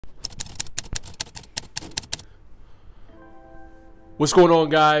What's going on,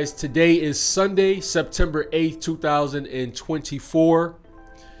 guys? Today is Sunday, September 8th, 2024,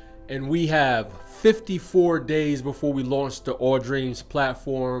 and we have 54 days before we launch the All Dreams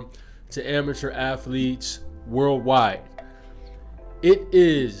platform to amateur athletes worldwide. It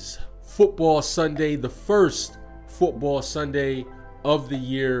is Football Sunday, the first Football Sunday of the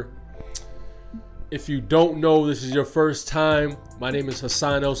year. If you don't know, this is your first time. My name is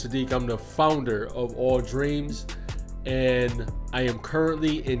Hassan El-Saddique. I'm the founder of All Dreams, and I am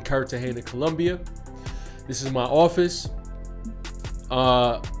currently in Cartagena, Colombia. This is my office.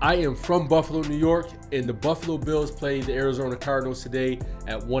 I am from Buffalo, New York, and the Buffalo Bills play the Arizona Cardinals today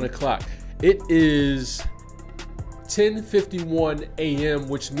at 1 o'clock. It is 10:51 a.m.,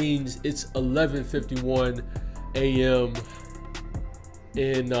 which means it's 11:51 a.m.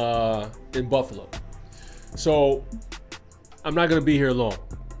 in Buffalo. So I'm not going to be here long.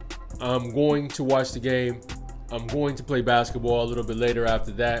 I'm going to watch the game. I'm going to play basketball a little bit later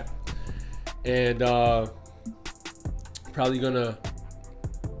after that, and probably gonna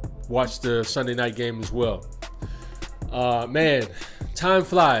watch the Sunday night game as well. Man, time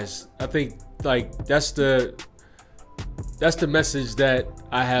flies. I think that's the message that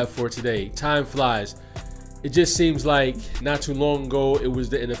I have for today. Time flies. It just seems like not too long ago it was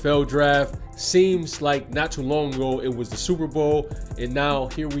the NFL draft. Seems like not too long ago it was the Super Bowl, and now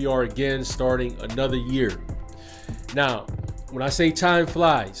here we are again, starting another year. Now, when I say time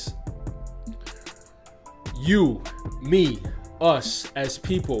flies, you, me, us as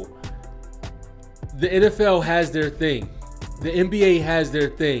people, the NFL has their thing. The NBA has their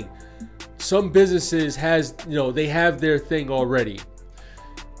thing. Some businesses they have their thing already.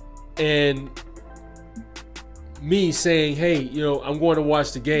 And me saying, hey, I'm going to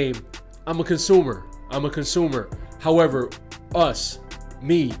watch the game. I'm a consumer. However, us,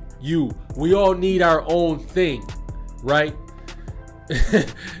 me, you, we all need our own thing. Right?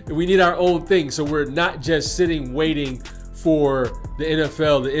 We need our own thing, so we're not just sitting waiting for the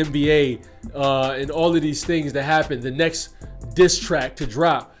NFL, the NBA, and all of these things to happen, the next diss track to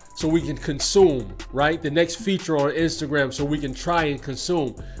drop so we can consume, right? The next feature on Instagram so we can try and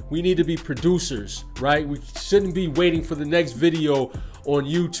consume. We need to be producers, right? We shouldn't be waiting for the next video on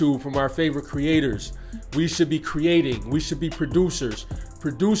YouTube from our favorite creators. We should be creating. We should be producers.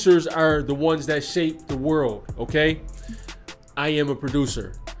 Producers are the ones that shape the world, okay? I am a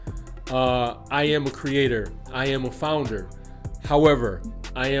producer. I am a creator. I am a founder. However,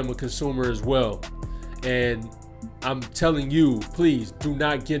 I am a consumer as well. And I'm telling you, please do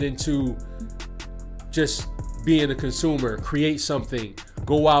not get into just being a consumer. Create something.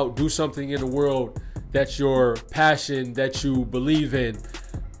 Go out, do something in the world that's your passion, that you believe in.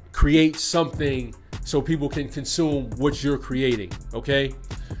 Create something so people can consume what you're creating, okay?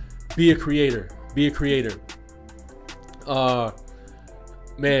 Be a creator. Be a creator.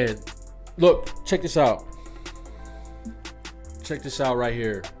 Man, look, check this out. Check this out right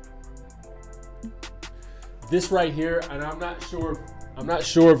here. This right here, and I'm not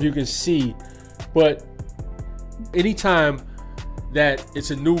sure if you can see, but anytime that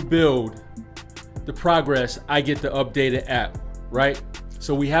it's a new build, the progress, I get the updated app, right?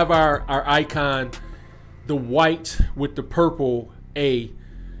 So we have our icon, the white with the purple A,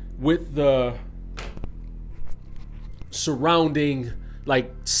 with the surrounding,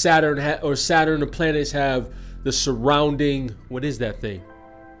 like Saturn the planets have the surrounding, what is that thing?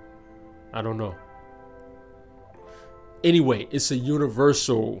 I don't know. Anyway, it's a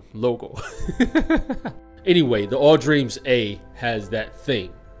universal logo. Anyway, the All Dreams A has that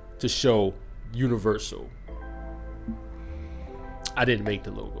thing to show universal. I didn't make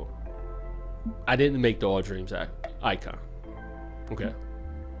the logo. I didn't make the All Dreams icon. Okay.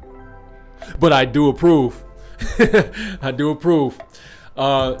 But I do approve. I do approve.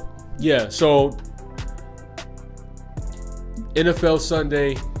 Yeah, so NFL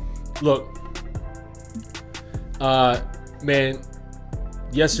Sunday. Look, man,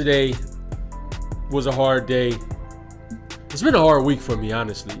 yesterday was a hard day. It's been a hard week for me,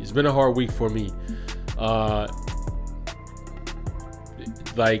 honestly. It's been a hard week for me.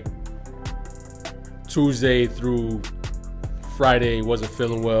 Like Tuesday through Friday wasn't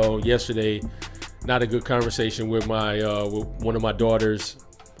feeling well. Yesterday, not a good conversation with with one of my daughters.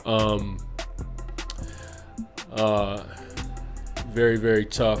 Very, very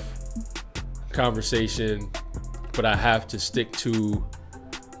tough conversation, but I have to stick to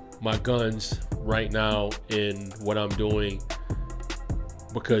my guns right now in what I'm doing,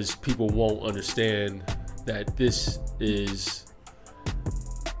 because people won't understand that this is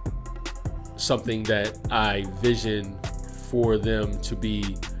something that I vision for them to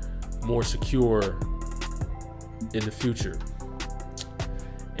be more secure in the future.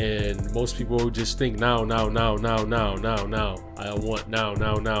 And most people just think now. I want now.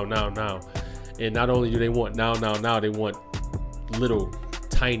 And not only do they want now, they want little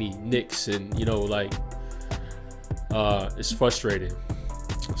tiny nicks, and you know, like it's frustrating.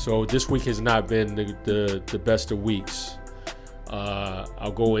 So this week has not been the best of weeks.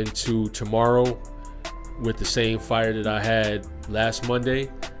 I'll go into tomorrow with the same fire that I had last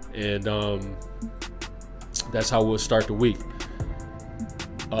Monday, and that's how we'll start the week.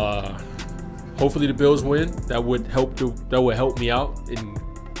 Hopefully the Bills win. That would help me out in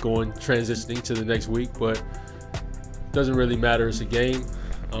transitioning to the next week, but it doesn't really matter. It's a game.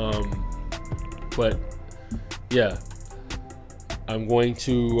 But yeah, I'm going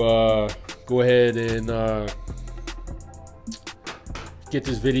to go ahead and get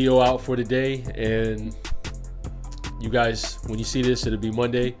this video out for today, and you guys, when you see this, it'll be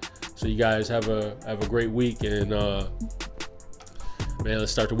Monday. So you guys have a great week, and man,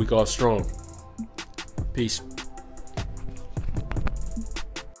 let's start the week off strong. Peace.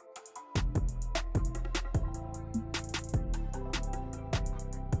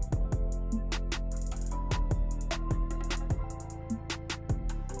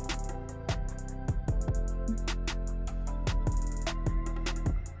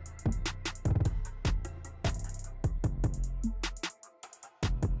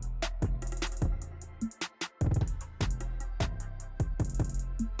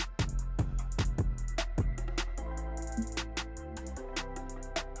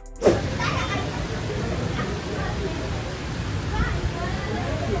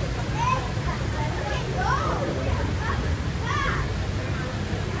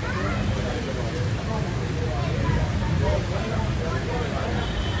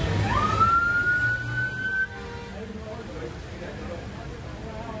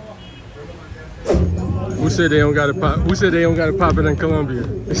 Who said they don't got to pop? Who said they don't got to pop it in Colombia?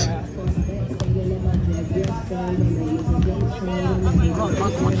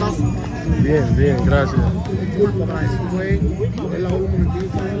 Bien, bien, gracias.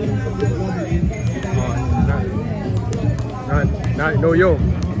 No, yo. I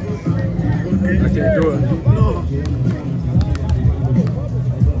can't do it.